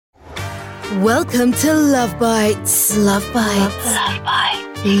Welcome to Love Bites. Love Bites. Love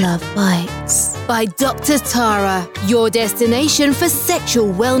Bites. Love Bites. By Dr. Tara, your destination for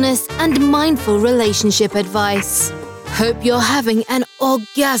sexual wellness and mindful relationship advice. Hope you're having an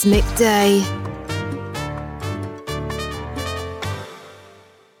orgasmic day.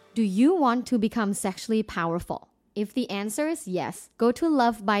 Do you want to become sexually powerful? If the answer is yes, go to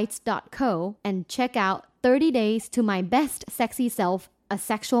lovebites.co and check out 30 Days to My Best Sexy Self, a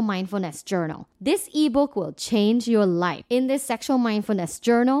sexual mindfulness journal. This ebook will change your life. In this sexual mindfulness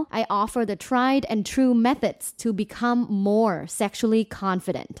journal, I offer the tried and true methods to become more sexually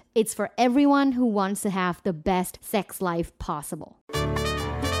confident. It's for everyone who wants to have the best sex life possible.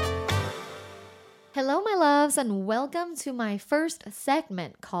 Hello, my loves, and welcome to my first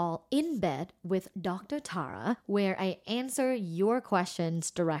segment called In Bed with Dr. Tara, where I answer your questions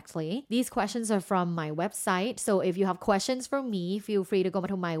directly. These questions are from my website, so if you have questions for me, feel free to go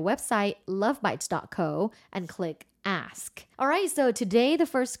to my website, lovebites.co, and click Ask. Alright, so today the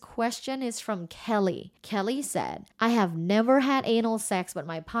first question is from Kelly. Kelly said, I have never had anal sex, but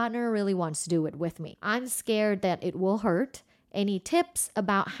my partner really wants to do it with me. I'm scared that it will hurt. Any tips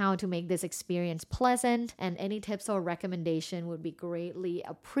about how to make this experience pleasant, and any tips or recommendation would be greatly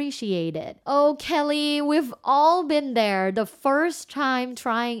appreciated. Oh, Kelly, we've all been there. The first time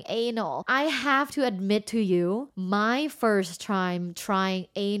trying anal. I have to admit to you, my first time trying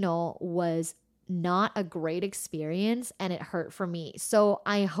anal was not a great experience and it hurt for me. So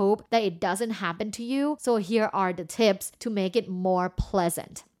I hope that it doesn't happen to you. So here are the tips to make it more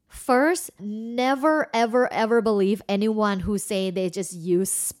pleasant. First, never, ever believe anyone who say they just use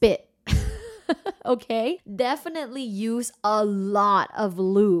spit. Okay? Definitely use a lot of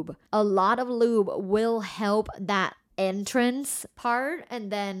lube. A lot of lube will help that entrance part, and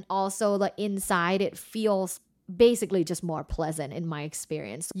then also the inside, it feels basically just more pleasant in my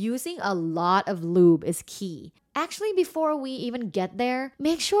experience. Using a lot of lube is key. Actually, before we even get there,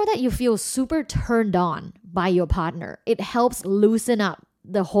 make sure that you feel super turned on by your partner. It helps loosen up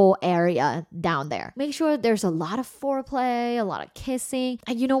the whole area down there. Make sure there's a lot of foreplay, a lot of kissing.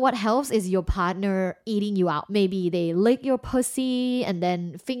 And you know what helps is your partner eating you out. Maybe they lick your pussy and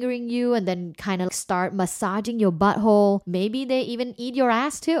then fingering you and then kind of start massaging your butthole. Maybe they even eat your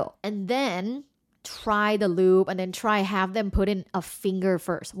ass too. And then try the lube and then have them put in a finger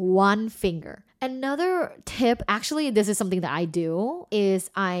first. One finger. Another tip, actually, this is something that I do,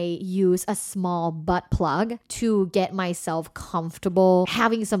 is I use a small butt plug to get myself comfortable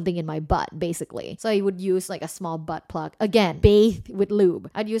having something in my butt, basically. So I would use like a small butt plug. Again, bathe with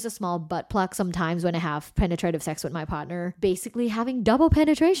lube. I'd use a small butt plug sometimes when I have penetrative sex with my partner, basically having double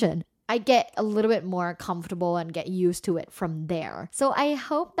penetration. I get a little bit more comfortable and get used to it from there. So I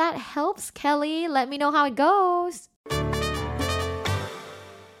hope that helps, Kelly. Let me know how it goes.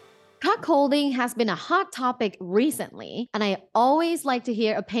 Cuckolding has been a hot topic recently, and I always like to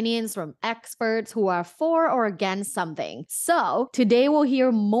hear opinions from experts who are for or against something. So today we'll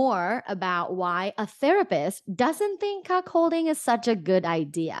hear more about why a therapist doesn't think cuckolding is such a good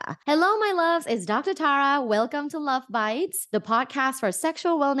idea. Hello, my loves. It's Dr. Tara. Welcome to Love Bites, the podcast for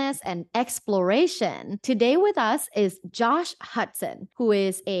sexual wellness and exploration. Today with us is Josh Hudson, who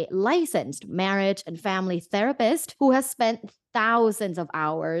is a licensed marriage and family therapist who has spent thousands of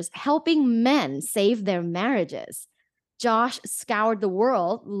hours helping men save their marriages. Josh scoured the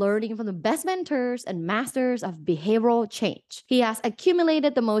world learning from the best mentors and masters of behavioral change. He has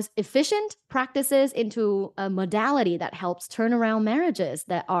accumulated the most efficient practices into a modality that helps turn around marriages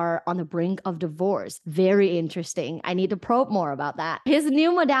that are on the brink of divorce. Very interesting. I need to probe more about that. His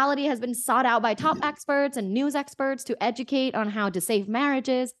new modality has been sought out by top experts and news experts to educate on how to save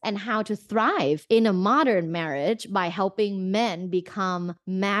marriages and how to thrive in a modern marriage by helping men become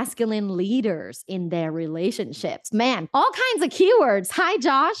masculine leaders in their relationships. Man, all kinds of keywords. Hi,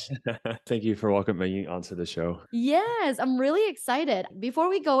 Josh. Thank you for welcoming me onto the show. Yes, I'm really excited. Before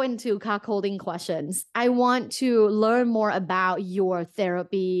we go into cuckolding questions, I want to learn more about your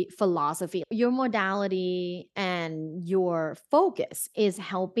therapy philosophy. Your modality and your focus is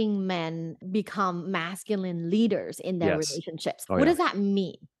helping men become masculine leaders in their relationships. What does that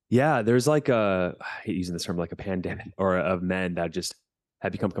mean? Yeah, there's like I hate using this term, like a pandemic or of men that just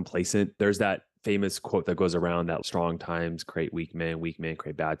have become complacent. There's that famous quote that goes around that strong times create weak men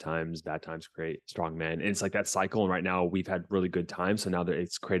create bad times create strong men. And it's like that cycle. And right now we've had really good times. So now that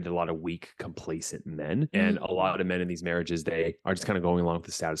it's created a lot of weak, complacent men. And a lot of men in these marriages, they are just kind of going along with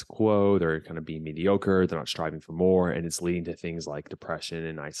the status quo. They're kind of being mediocre. They're not striving for more. And it's leading to things like depression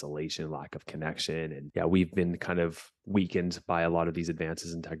and isolation, lack of connection. And yeah, we've been kind of weakened by a lot of these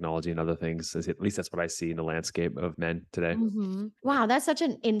advances in technology and other things. At least that's what I see in the landscape of men today. Wow, that's such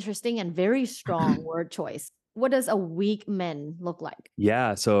an interesting and very strong word choice. What does a weak man look like?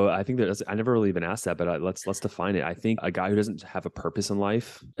 Yeah, so I think that I never really even asked that, but let's define it. I think a guy who doesn't have a purpose in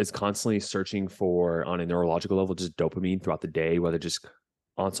life is constantly searching for, on a neurological level, just dopamine throughout the day, whether just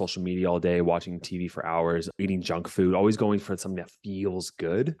on social media all day, watching TV for hours, eating junk food, always going for something that feels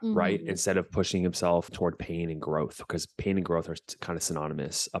good, right? Instead of pushing himself toward pain and growth, because pain and growth are kind of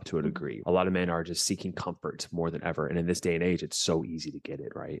synonymous up to a degree. A lot of men are just seeking comfort more than ever. And in this day and age, it's so easy to get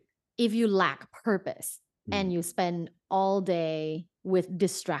it, right? If you lack purpose and you spend all day with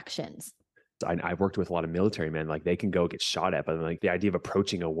distractions. I've worked with a lot of military men, like they can go get shot at, but like the idea of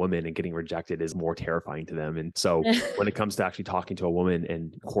approaching a woman and getting rejected is more terrifying to them. And so when it comes to actually talking to a woman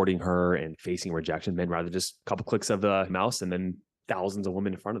and courting her and facing rejection, men rather just a couple clicks of the mouse and then thousands of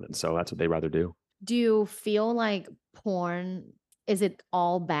women in front of them. So that's what they rather do. Do you feel like porn, is it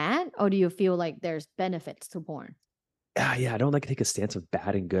all bad? Or do you feel like there's benefits to porn? Yeah, I don't like to take a stance of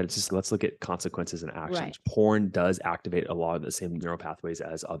bad and good. It's just let's look at consequences and actions. Right. Porn does activate a lot of the same neural pathways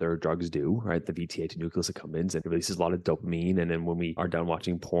as other drugs do, right? The VTA2 nucleus accumbens, and it releases a lot of dopamine. And then when we are done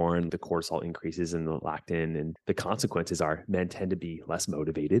watching porn, the cortisol increases and the lactin. And the consequences are men tend to be less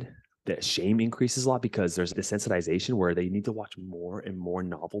motivated. The shame increases a lot because there's desensitization where they need to watch more and more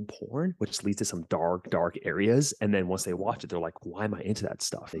novel porn, which leads to some dark areas. And then once they watch it, they're like, why am I into that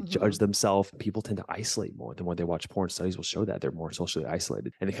stuff? They judge themselves. People tend to isolate more the more they watch porn. Studies will show that they're more socially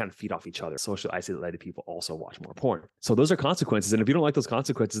isolated and they kind of feed off each other. Socially isolated people also watch more porn. So those are consequences. And if you don't like those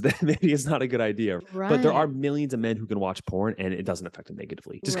consequences, then maybe it's not a good idea. Right. But there are millions of men who can watch porn and it doesn't affect them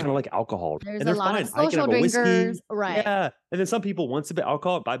negatively. Just kind of like alcohol. There's and they're a lot fine. of social drinkers. Right. Yeah. And then some people, once a bit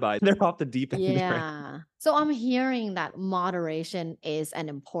alcohol, bye-bye. They're off the deep end. Yeah. So I'm hearing that moderation is an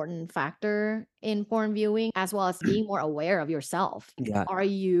important factor in porn viewing, as well as being more aware of yourself. Yeah. Are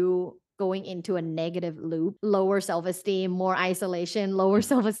you going into a negative loop? Lower self-esteem, more isolation, lower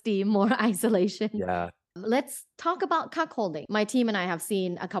self-esteem, more isolation. Yeah. Let's talk about cuckolding. My team and I have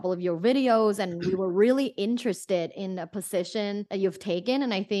seen a couple of your videos and we were really interested in the position that you've taken.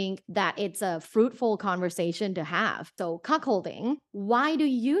 And I think that it's a fruitful conversation to have. So cuckolding, why do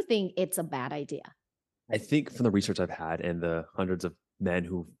you think it's a bad idea? I think from the research I've had and the hundreds of men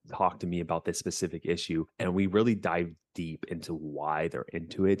who've talked to me about this specific issue, and we really dive deep into why they're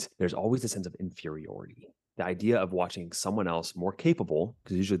into it, there's always a sense of inferiority. The idea of watching someone else more capable,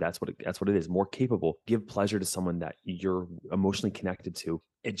 because usually that's what it is, more capable, give pleasure to someone that you're emotionally connected to.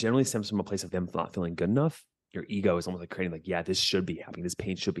 It generally stems from a place of them not feeling good enough. Your ego is almost like creating like, yeah, this should be happening. This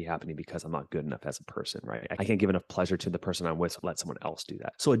pain should be happening because I'm not good enough as a person, right? I can't give enough pleasure to the person I'm with, so let someone else do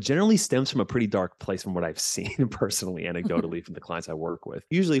that. So it generally stems from a pretty dark place from what I've seen personally, anecdotally from the clients I work with.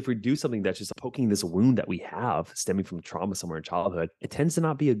 Usually if we do something that's just poking this wound that we have stemming from trauma somewhere in childhood, it tends to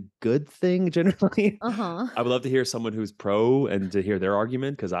not be a good thing generally. I would love to hear someone who's pro and to hear their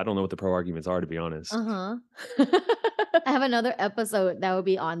argument, because I don't know what the pro arguments are, to be honest. I have another episode that will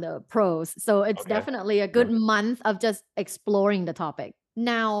be on the pros. So it's definitely a good month of just exploring the topic.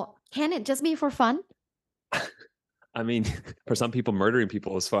 Now, can it just be for fun? I mean, for some people, murdering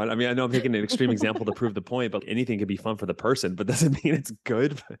people is fun. I mean, I know I'm taking an extreme example to prove the point, but anything could be fun for the person, but doesn't mean it's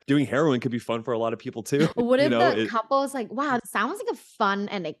good. Doing heroin could be fun for a lot of people too. What if the couple is like, wow, it sounds like a fun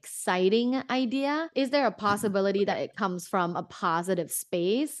and exciting idea? Is there a possibility that it comes from a positive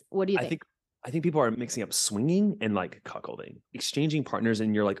space? What do you think? I think people are mixing up swinging and like cuckolding, exchanging partners.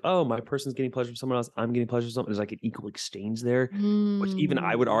 And you're like, oh, my person's getting pleasure from someone else. I'm getting pleasure from someone. There's like an equal exchange there, which even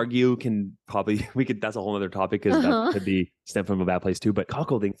I would argue can probably, that's a whole other topic because that could be stem from a bad place too. But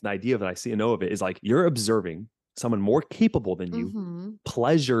cuckolding, the idea that I see and know of it is like you're observing someone more capable than you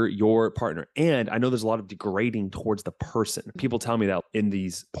pleasure your partner. And I know there's a lot of degrading towards the person. People tell me that in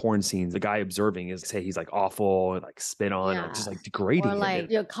these porn scenes, the guy observing is say he's like awful and like spit on or just like degrading. Or like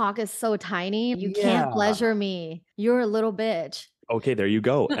your cock is so tiny, you can't pleasure me. You're a little bitch. Okay, there you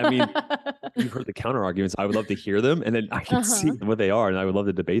go. I mean, you've heard the counter arguments. I would love to hear them and then I can see what they are and I would love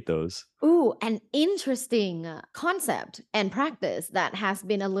to debate those. Ooh, an interesting concept and practice that has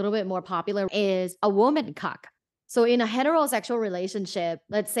been a little bit more popular is a woman cuck. So in a heterosexual relationship,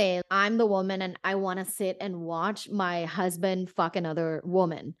 let's say I'm the woman and I want to sit and watch my husband fuck another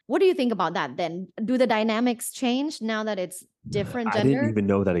woman. What do you think about that then? Do the dynamics change now that it's different I didn't gender? even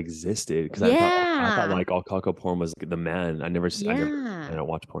know that existed because I thought Yeah. like all cuckold porn was the man. I Yeah. don't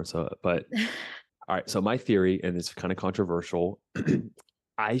watch porn. So, but all right. So my theory, and it's kind of controversial,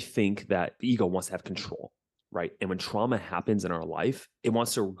 I think that the ego wants to have control, right? And when trauma happens in our life, it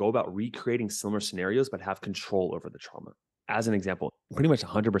wants to go about recreating similar scenarios, but have control over the trauma. As an example, pretty much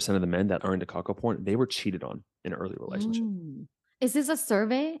 100% of the men that are into cuckold porn, they were cheated on in an early relationship. Mm. Is this a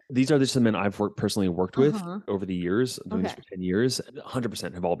survey? These are just the men I've personally worked with Uh-huh. over the years, doing this Okay. for 10 years.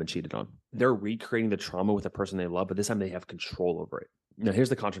 100% have all been cheated on. They're recreating the trauma with the person they love, but this time they have control over it. Now, here's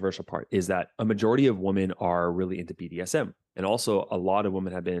the controversial part is that a majority of women are really into BDSM. And also, a lot of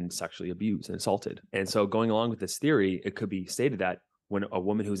women have been sexually abused and assaulted. And so, going along with this theory, it could be stated that when a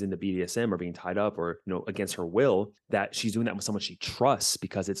woman who's into BDSM or being tied up or against her will, that she's doing that with someone she trusts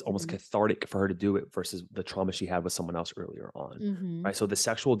because it's almost Mhm. cathartic for her to do it versus the trauma she had with someone else earlier on. Mhm. Right. So the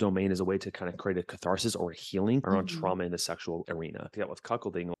sexual domain is a way to kind of create a catharsis or a healing around Mhm. trauma in the sexual arena. Yeah, with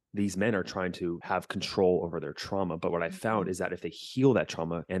cuckolding, these men are trying to have control over their trauma. But what I found is that if they heal that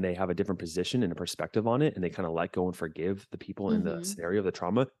trauma and they have a different position and a perspective on it, and they kind of let go and forgive the people in the Mhm. scenario of the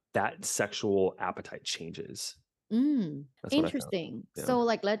trauma, that sexual appetite changes. That's what I found. Interesting. Yeah. So,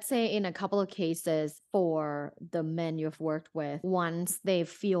 like, let's say in a couple of cases for the men you've worked with, once they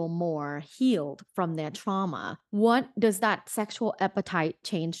feel more healed from their trauma, what does that sexual appetite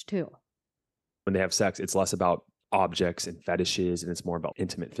change to? When they have sex, it's less about objects and fetishes, and it's more about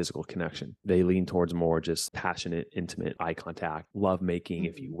intimate physical connection. They lean towards more just passionate, intimate eye contact, love making,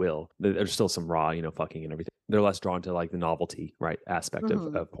 if you Mhm. will. There's still some raw, fucking and everything. They're less drawn to like the novelty, right, aspect of,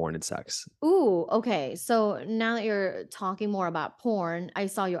 Mhm. of porn and sex. Ooh, okay. So now that you're talking more about porn, I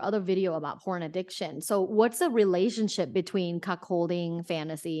saw your other video about porn addiction. So, what's the relationship between cuckolding,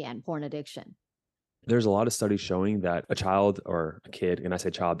 fantasy, and porn addiction? There's a lot of studies showing that a child or a kid, and I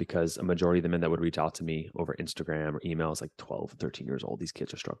say child because a majority of the men that would reach out to me over Instagram or emails, like 12, 13 years old, these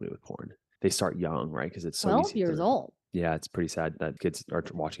kids are struggling with porn. They start young, right? Because it's so 12 easy years to, old. yeah, it's pretty sad that kids are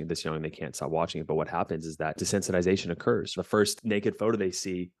watching it this young and they can't stop watching it. But what happens is that desensitization occurs. The first naked photo they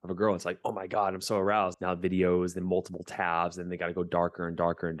see of a girl, it's like, oh my God, I'm so aroused. Now videos, then multiple tabs, and they got to go darker and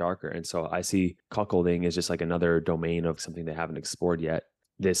darker and darker. And so I see cuckolding as just like another domain of something they haven't explored yet.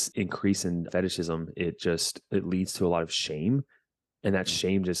 This increase in fetishism, it leads to a lot of shame. And that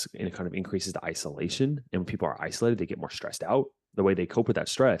shame just kind of increases the isolation. And when people are isolated, they get more stressed out. The way they cope with that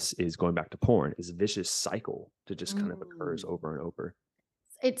stress is going back to porn, is a vicious cycle that just kind of occurs Mm. over and over.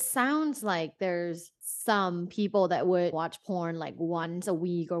 It sounds like there's some people that would watch porn like once a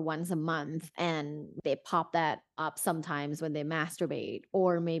week or once a month, and they pop that up sometimes when they masturbate,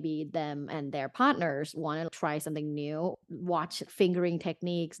 or maybe them and their partners want to try something new, watch fingering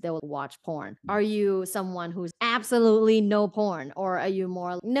techniques, they'll watch porn. Are you someone who's absolutely no porn, or are you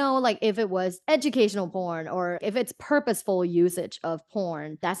more no, like if it was educational porn or if it's purposeful usage of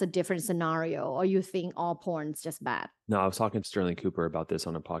porn, that's a different scenario, or you think all porn's just bad? No, I was talking to Sterling Cooper about this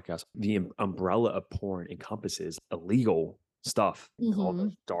on a podcast. The umbrella of porn encompasses illegal stuff, all the Hmm.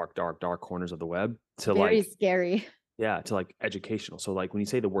 dark, dark, dark corners of the web to Very like, scary. yeah, to like educational. So like when you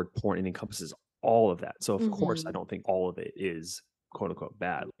say the word porn, it encompasses all of that. So of course, I Mhm. don't think all of it is quote unquote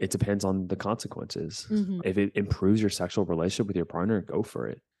bad. It depends on the consequences. Mhm. If it improves your sexual relationship with your partner, go for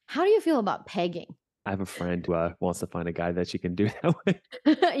it. How do you feel about pegging? I have a friend who wants to find a guy that she can do that with.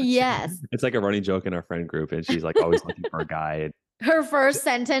 Yes. It's like a running joke in our friend group, and she's like always looking for a guy. And Her first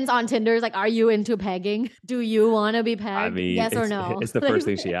sentence on Tinder is like, "Are you into pegging? Do you wanna be I pegged? mean, Yes or no?" it's the Like, first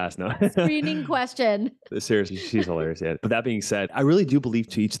thing she asked. No, screening question. seriously, she's hilarious. Yeah. But that being said, I really do believe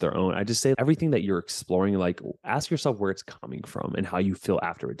to each their own. I just say everything that you're exploring, like ask yourself where it's coming from and how you feel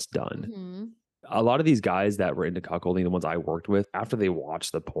after it's done. Mhm. A lot of these guys that were into cuckolding, the ones I worked with, after they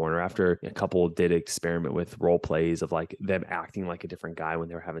watched the porn or after a couple did experiment with role plays of like them acting like a different guy when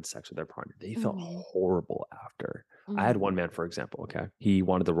they were having sex with their partner, they felt Mhm. horrible after. I had one Mhm. man, for example, okay? He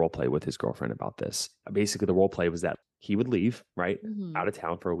wanted to role play with his girlfriend about this. Basically, the role play was that he would leave, right, out Mhm. of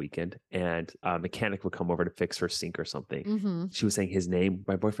town for a weekend, and a mechanic would come over to fix her sink or something. Mhm. She was saying his name,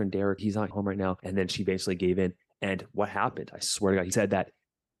 my boyfriend Derek, he's not home right now. And then she basically gave in. And what happened? I swear to God, he said that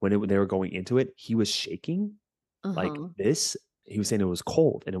when they were going into it, he was shaking like Uh-huh. this. He was saying it was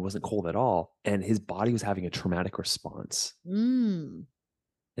cold and it wasn't cold at all. And his body was having a traumatic response. Mm.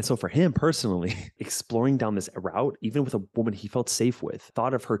 And so for him personally, exploring down this route, even with a woman he felt safe with,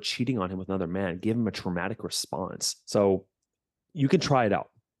 thought of her cheating on him with another man, gave him a traumatic response. So you can try it out,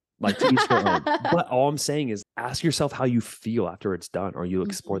 like to each their own. But all I'm saying is ask yourself how you feel after it's done, or you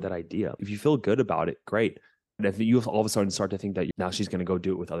explore Mhm. that idea. If you feel good about it, great. And if you all of a sudden start to think that now she's going to go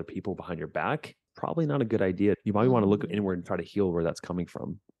do it with other people behind your back, probably not a good idea. You might want to look Mm. inward and try to heal where that's coming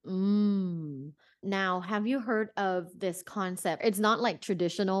from. Now, have you heard of this concept? It's not like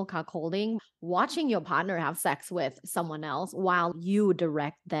traditional cuckolding, watching your partner have sex with someone else while you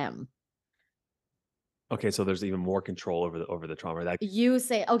direct them. Okay, so there's even more control over the trauma. That You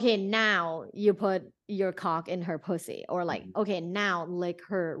say, okay, now you put your cock in her pussy, or like, okay, now lick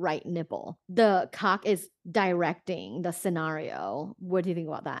her right nipple. The cock is directing the scenario. What do you think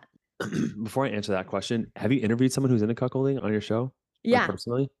about that? before I answer that question, have you interviewed someone who's into cuckolding on your show? Like Yeah.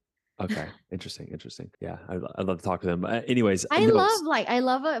 personally? Okay, interesting. Yeah, I'd love to talk to them. Anyways, I no,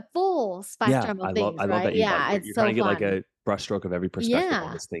 love a full yeah, spectrum of things, I love right? that you like Yeah, you're it's trying so to get like fun. a brushstroke of every perspective on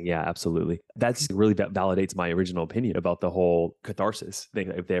Yeah. this thing. Yeah, absolutely. That just really validates my original opinion about the whole catharsis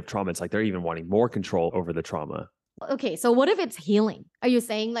thing. If they have trauma, it's like they're even wanting more control over the trauma. Okay, so what if it's healing? Are you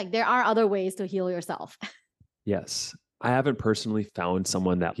saying like there are other ways to heal yourself? Yes. I haven't personally found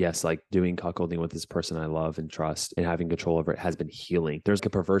someone that, yes, like doing cuckolding with this person I love and trust and having control over it has been healing. There's like a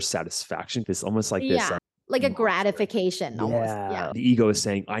perverse satisfaction. It's almost like this Yeah, like a mantra. gratification almost. Yeah. Yeah. The ego is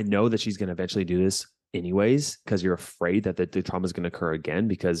saying, I know that she's going to eventually do this anyways, because you're afraid that the trauma is going to occur again.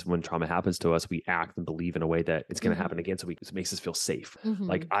 Because when trauma happens to us, we act and believe in a way that it's going to happen again. So it makes us feel safe.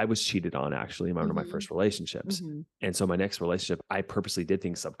 Like I was cheated on actually in one of my first relationships. And so my next relationship, I purposely did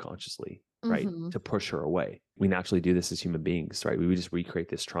things subconsciously, right? To push her away. We naturally do this as human beings, right? We would just recreate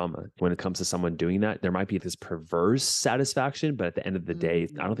this trauma. When it comes to someone doing that, there might be this perverse satisfaction, but at the end of the day,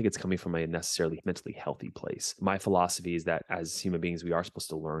 I don't think it's coming from a necessarily mentally healthy place. My philosophy is that as human beings, we are supposed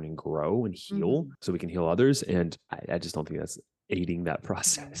to learn and grow and heal so we can heal others. And I just don't think that's aiding that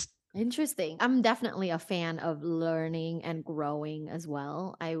process. Interesting. I'm definitely a fan of learning and growing as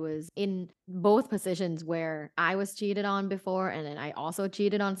well. I was in both positions where I was cheated on before, and then I also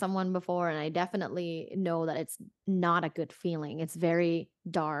cheated on someone before. And I definitely know that it's not a good feeling. It's very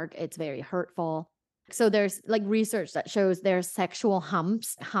dark, it's very hurtful. So there's like research that shows there's sexual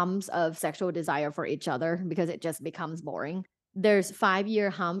humps of sexual desire for each other because it just becomes boring. There's 5-year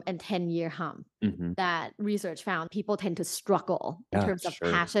hump and 10-year hump that research found people tend to struggle in terms of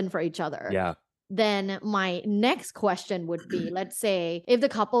passion for each other. Yeah. Then my next question would be, let's say if the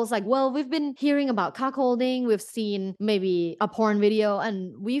couple's like, well, we've been hearing about cuckolding, we've seen maybe a porn video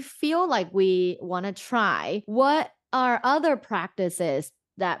and we feel like we want to try. What are other practices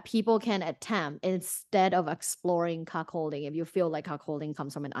that people can attempt instead of exploring cuckolding if you feel like cuckolding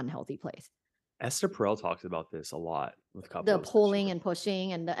comes from an unhealthy place? Esther Perel talks about this a lot with couples. The pulling and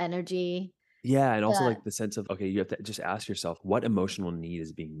pushing and the energy. Yeah. And also like the sense of, okay, you have to just ask yourself what emotional need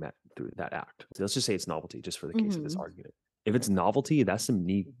is being met through that act. So let's just say it's novelty, just for the case of this argument. If it's novelty, that's some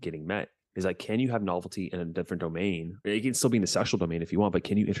need getting met. Is like, can you have novelty in a different domain? It can still be in the sexual domain if you want, but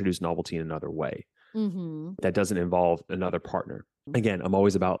can you introduce novelty in another way that doesn't involve another partner? Again, I'm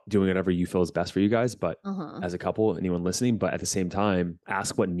always about doing whatever you feel is best for you guys, but as a couple, anyone listening, but at the same time,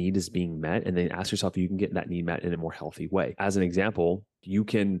 ask what need is being met and then ask yourself if you can get that need met in a more healthy way. As an example, you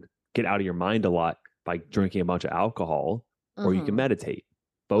can get out of your mind a lot by drinking a bunch of alcohol, or you can meditate.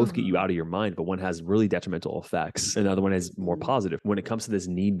 Both get you out of your mind, but one has really detrimental effects and the other one is more positive. When it comes to this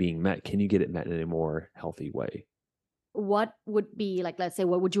need being met, can you get it met in a more healthy way? What would be like, let's say,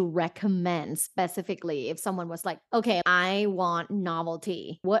 what would you recommend specifically if someone was like, okay, I want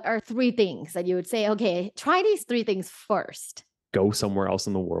novelty? What are 3 things that you would say, okay, try these 3 things first? Go somewhere else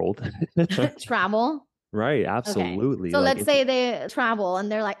in the world. Travel. Right. Okay. Absolutely. So Like, let's say they travel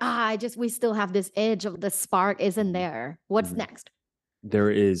and they're like, we still have this edge of the spark isn't there. What's next?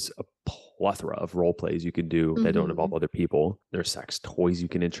 there is a plethora of role plays you can do that don't involve other people. There's sex toys you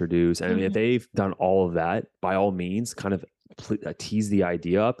can introduce. And I mean, if they've done all of that, by all means, kind of tease the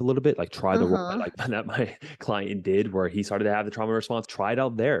idea up a little bit, like try the role like that my client did, where he started to have the trauma response. Try it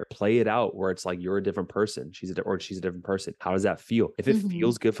out there, play it out where it's like you're a different person, she's a different person. How does that feel? If it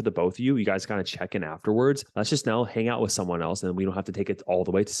feels good for the both of you, you guys kind of check in afterwards. Let's just now hang out with someone else, and we don't have to take it all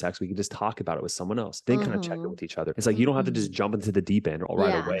the way to sex. We can just talk about it with someone else, then kind of check in with each other. It's like you don't have to just jump into the deep end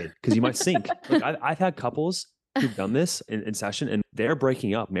right away, because you might sink. Like I've had couples who've done this in session, and they're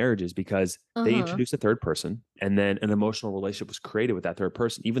breaking up marriages because they introduced a third person, and then an emotional relationship was created with that third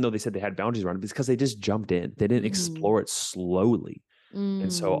person, even though they said they had boundaries around it, because they just jumped in. They didn't explore it slowly.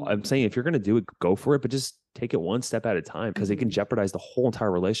 And so I'm saying, if you're going to do it, go for it, but just take it one step at a time, because it can jeopardize the whole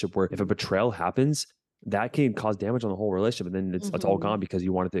entire relationship, where if a betrayal happens, that can cause damage on the whole relationship. And then it's all gone because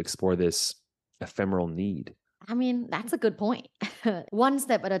you wanted to explore this ephemeral need. I mean, that's a good point. One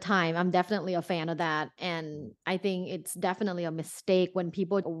step at a time. I'm definitely a fan of that. And I think it's definitely a mistake when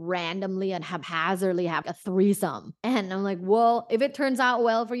people randomly and haphazardly have a threesome. And I'm like, well, if it turns out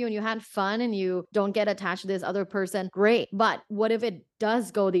well for you and you had fun and you don't get attached to this other person, great. But what if it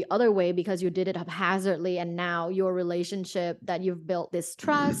does go the other way because you did it haphazardly and now your relationship that you've built this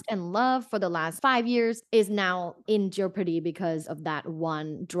trust and love for the last 5 years is now in jeopardy because of that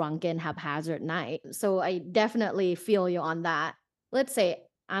one drunken haphazard night. So I definitely feel you on that. Let's say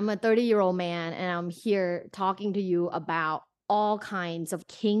I'm a 30-year-old man and I'm here talking to you about all kinds of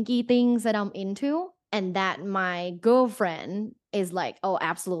kinky things that I'm into, and that my girlfriend is like, oh,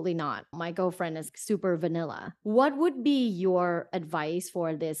 absolutely not. My girlfriend is super vanilla. What would be your advice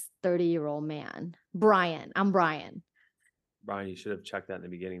for this 30-year-old man? Brian, I'm Brian. Brian, you should have checked that in the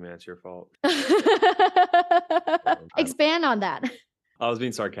beginning, man. It's your fault. Expand on that. I was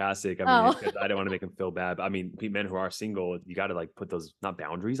being sarcastic. I mean, Oh. I don't want to make him feel bad. But I mean, men who are single, you got to like put those, not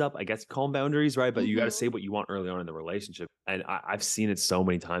boundaries up, I guess call them boundaries, right? But you got to say what you want early on in the relationship. And I've seen it so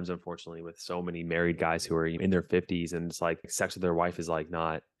many times, unfortunately, with so many married guys who are in their 50s and it's like sex with their wife is like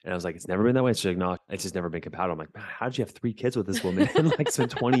not. And I was like, it's never been that way. She's like, no, it's just never been compatible. I'm like, man, how did you have 3 kids with this woman and like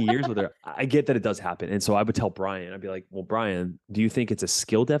spend 20 years with her? I get that it does happen. And so I would tell Brian, I'd be like, well, Brian, do you think it's a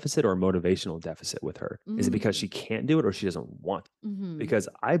skill deficit or a motivational deficit with her? Is it because she can't do it or she doesn't want it? Because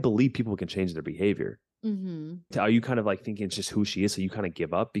I believe people can change their behavior. Are you kind of like thinking it's just who she is? So you kind of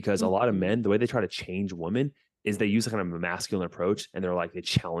give up? Because a lot of men, the way they try to change women is they use a kind of a masculine approach and they're like, they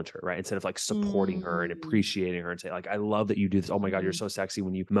challenge her, right? Instead of like supporting her and appreciating her and say like, I love that you do this. Oh my God, you're so sexy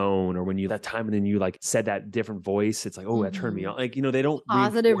when you moan or when you that time and then you like said that different voice. It's like, oh, that turned me on. Like, they don't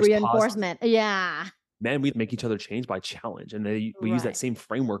positive reinforcement. Yeah. Men, we make each other change by challenge. And we use that same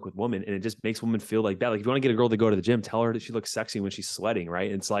framework with women and it just makes women feel like that. Like if you want to get a girl to go to the gym, tell her that she looks sexy when she's sweating,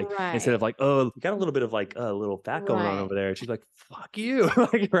 right? It's like, instead of like, oh, you got a little bit of like a little fat going on over there. And she's like, fuck you.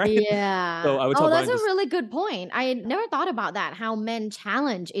 Right? Yeah. So I would tell that's Brian a really good point. I never thought about that, how men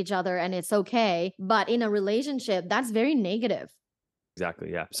challenge each other and it's okay. But in a relationship, that's very negative.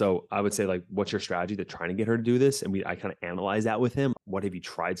 Exactly. Yeah. So I would say like, what's your strategy to trying to get her to do this? And I kind of analyze that with him. What have you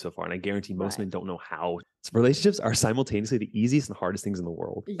tried so far? And I guarantee most men don't know how. So relationships are simultaneously the easiest and hardest things in the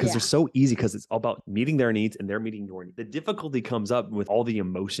world because they're so easy because it's all about meeting their needs and they're meeting your needs. The difficulty comes up with all the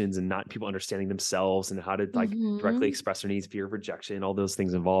emotions and not people understanding themselves and how to like directly express their needs, fear of rejection, all those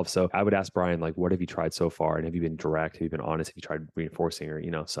things involved. So I would ask Brian, like, what have you tried so far? And have you been direct? Have you been honest? Have you tried reinforcing her?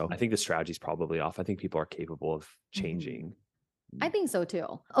 So I think the strategy is probably off. I think people are capable of changing. I think so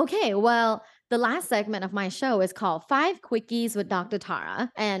too. Okay, well, the last segment of my show is called 5 Quickies with Dr. Tara.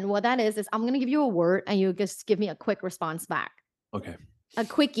 And what that is I'm going to give you a word and you just give me a quick response back. Okay. A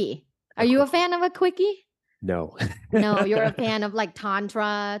quickie. Are you a fan of a quickie? No. No, you're a fan of like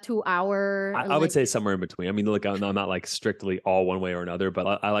Tantra, 2 hour. I would say somewhere in between. I mean, look, I'm not like strictly all one way or another,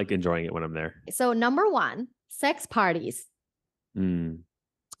 but I like enjoying it when I'm there. So number 1, sex parties.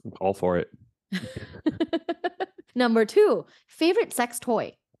 All for it. Number 2, favorite sex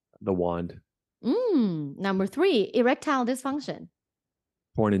toy. The wand. Number 3, erectile dysfunction.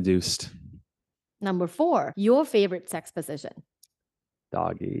 Porn induced. Number 4, your favorite sex position.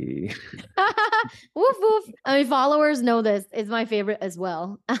 Doggy. Woof woof. I mean, followers know this. It's my favorite as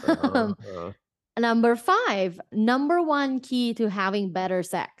well. Number 5, number 1 key to having better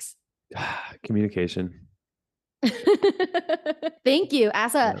sex. Communication. Thank you.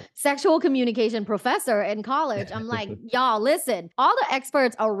 As a sexual communication professor in college, I'm like, y'all, listen, all the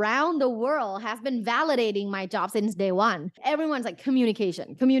experts around the world has been validating my job since day one. Everyone's like,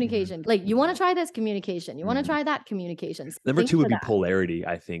 communication. Like, you want to try this? Communication. You want to try that? Communication. Number 2 would be polarity,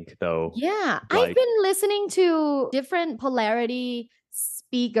 I think, though. Yeah. I've been listening to different polarity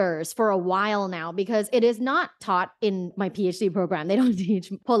speakers for a while now because it is not taught in my PhD program. They don't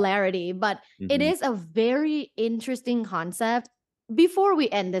teach polarity, but it is a very interesting concept. Before we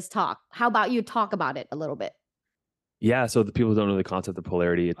end this talk, how about you talk about it a little bit? Yeah. So the people who don't know the concept of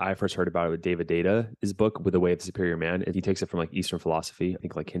polarity, I first heard about it with David Data, his book, With the Way of the Superior Man. He takes it from like Eastern philosophy, I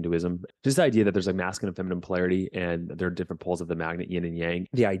think like Hinduism. Just the idea that there's like masculine and feminine polarity and there are different poles of the magnet, yin and yang.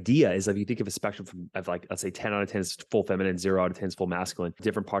 The idea is that if you think of a spectrum of like, let's say 10 out of 10 is full feminine, 0 out of 10 is full masculine,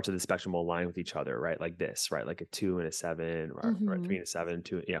 different parts of the spectrum will align with each other, right? Like this, right? Like a 2 and a 7, or 3 and a 7,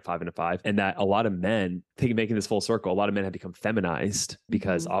 5 and a 5. And that a lot of men, making this full circle, a lot of men have become feminized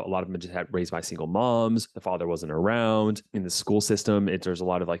because a lot of them just had raised by single moms. The father wasn't around. In the school system, there's a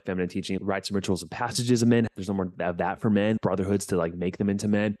lot of like feminine teaching, rites and rituals and passages of men. There's no more of that for men, brotherhoods to like make them into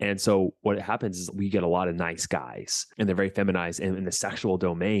men. And so what happens is we get a lot of nice guys and they're very feminized. And in the sexual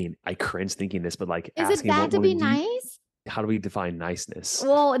domain, I cringe thinking this, but like, is it bad to be nice? how do we define niceness?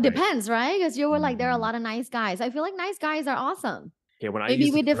 Well, it Right? depends, right? Because you were like, there are a Mhm. lot of nice guys. I feel like nice guys are awesome. Yeah, Maybe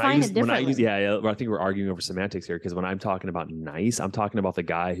we define it differently. well, I think we're arguing over semantics here because when I'm talking about nice, I'm talking about the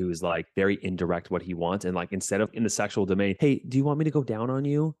guy who is like very indirect what he wants, and like instead of in the sexual domain, hey, do you want me to go down on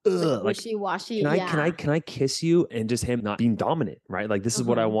you? Ugh, like Wishy-washy, can I yeah. can I kiss you? And just him not being dominant, right? Like this is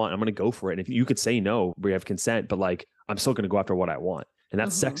what I want. I'm gonna go for it. And if you could say no, we have consent, but like I'm still gonna go after what I want. And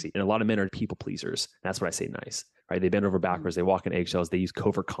that's sexy. And a lot of men are people pleasers. That's what I say nice, right? They bend over backwards, they walk in eggshells, they use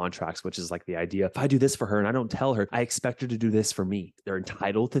covert contracts, which is like the idea if I do this for her and I don't tell her, I expect her to do this for me. They're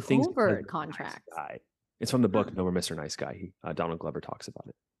entitled to things. Covert contracts. Nice. It's from the book No More Mr. Nice Guy. Donald Glover talks about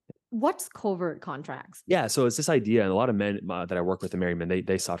it. What's covert contracts? Yeah, so it's this idea, and a lot of men that I work with, the married men,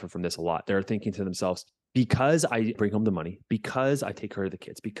 they suffer from this a lot. They're thinking to themselves, because I bring home the money, because I take care of the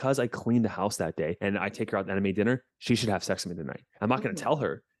kids, because I clean the house that day, and I take her out and I made dinner, she should have sex with me tonight. I'm not going to tell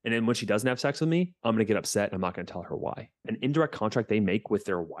her. And then when she doesn't have sex with me, I'm going to get upset. And I'm not going to tell her why. An indirect contract they make with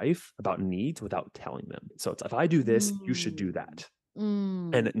their wife about needs without telling them. So it's if I do this, you should do that.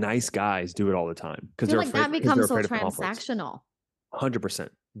 And nice guys do it all the time because they're afraid. That becomes so of conflict. transactional. 100%.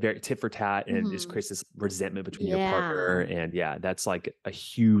 Very tit for tat, and it creates this resentment between your partner. And yeah, that's like a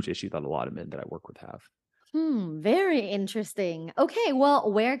huge issue that a lot of men that I work with have. Very interesting. Okay,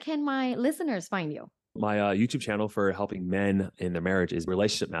 well, where can my listeners find you? My YouTube channel for helping men in their marriage is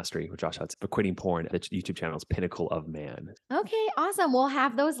Relationship Mastery with Josh Hudson. For quitting porn, the YouTube channel is Pinnacle of Man. Okay, awesome. We'll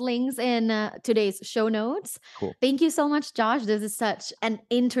have those links in today's show notes. Cool. Thank you so much, Josh. This is such an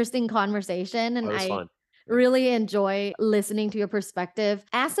interesting conversation, and It was fun. Really enjoy listening to your perspective.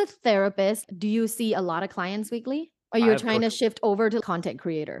 As a therapist, do you see a lot of clients weekly? Or you're trying to shift over to content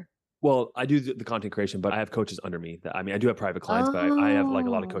creator? Well, I do the content creation, but I have coaches under me. I mean, I do have private clients, but I have like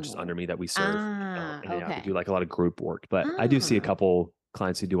a lot of coaches under me that we serve. And yeah, we do like a lot of group work. But I do see a couple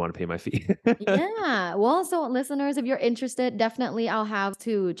clients who do want to pay my fee. Yeah. Well, so listeners, if you're interested, definitely I'll have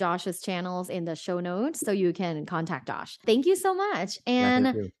to Josh's channels in the show notes so you can contact Josh. Thank you so much. And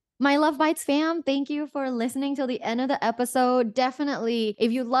thank you. my Love Bites fam, thank you for listening till the end of the episode. Definitely,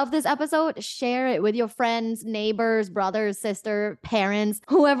 if you love this episode, share it with your friends, neighbors, brothers, sister, parents,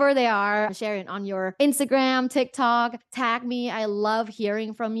 whoever they are. Share it on your Instagram, TikTok, tag me. I love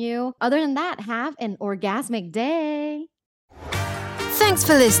hearing from you. Other than that, have an orgasmic day. Thanks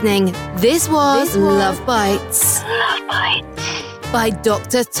for listening. This was Love Bites. Love Bites. By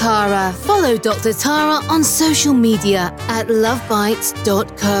Dr. Tara. Follow Dr. Tara on social media at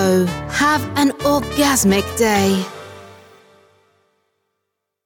lovebites.co. Have an orgasmic day.